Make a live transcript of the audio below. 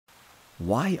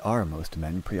Why are most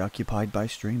men preoccupied by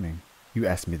streaming? You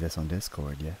asked me this on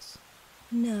Discord, yes?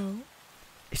 No.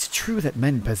 It's true that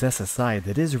men possess a side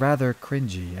that is rather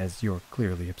cringy, as you're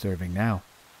clearly observing now.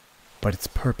 But its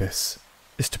purpose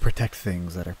is to protect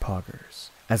things that are poggers,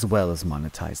 as well as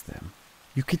monetize them.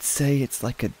 You could say it's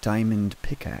like a diamond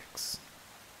pickaxe.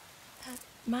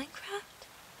 Minecraft?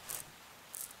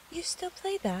 You still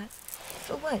play that?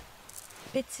 For what?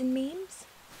 Bits and memes?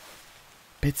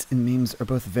 Bits and memes are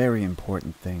both very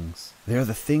important things. They are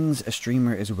the things a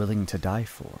streamer is willing to die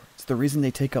for. It's the reason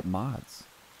they take up mods.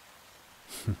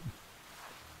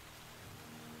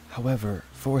 However,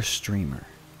 for a streamer,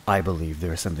 I believe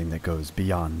there is something that goes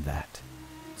beyond that.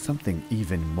 Something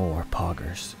even more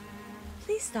poggers.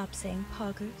 Please stop saying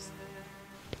poggers.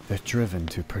 They're driven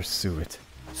to pursue it.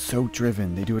 So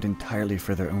driven, they do it entirely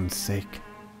for their own sake.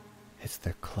 It's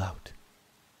their clout.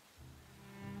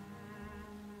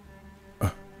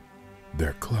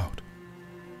 Their clout.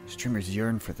 Streamers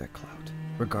yearn for their clout,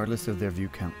 regardless of their view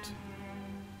count.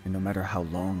 And no matter how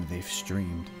long they've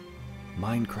streamed,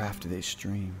 Minecraft they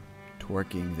stream,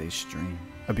 twerking they stream,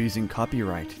 abusing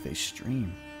copyright they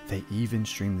stream, they even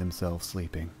stream themselves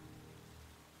sleeping.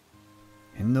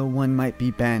 And though one might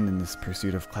be banned in this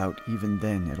pursuit of clout, even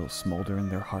then it'll smolder in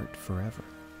their heart forever.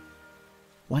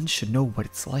 One should know what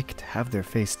it's like to have their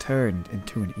face turned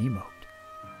into an emote.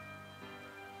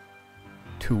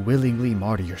 To willingly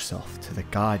martyr yourself to the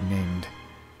god named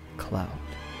Clout.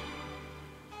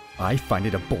 I find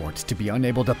it abhorrent to be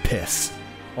unable to piss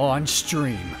on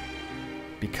stream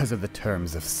because of the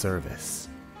terms of service.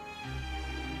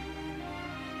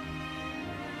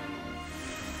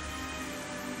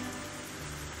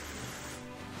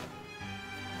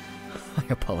 I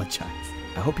apologize.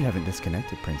 I hope you haven't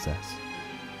disconnected, Princess.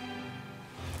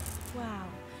 Wow.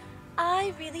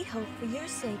 I really hope for your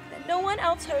sake that no one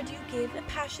else heard you give a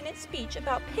passionate speech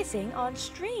about pissing on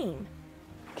stream.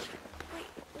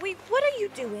 Wait, what are you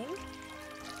doing?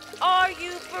 Are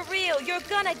you for real? You're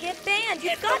gonna get banned.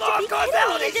 You've got to be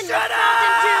kidding me. It didn't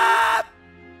sound into...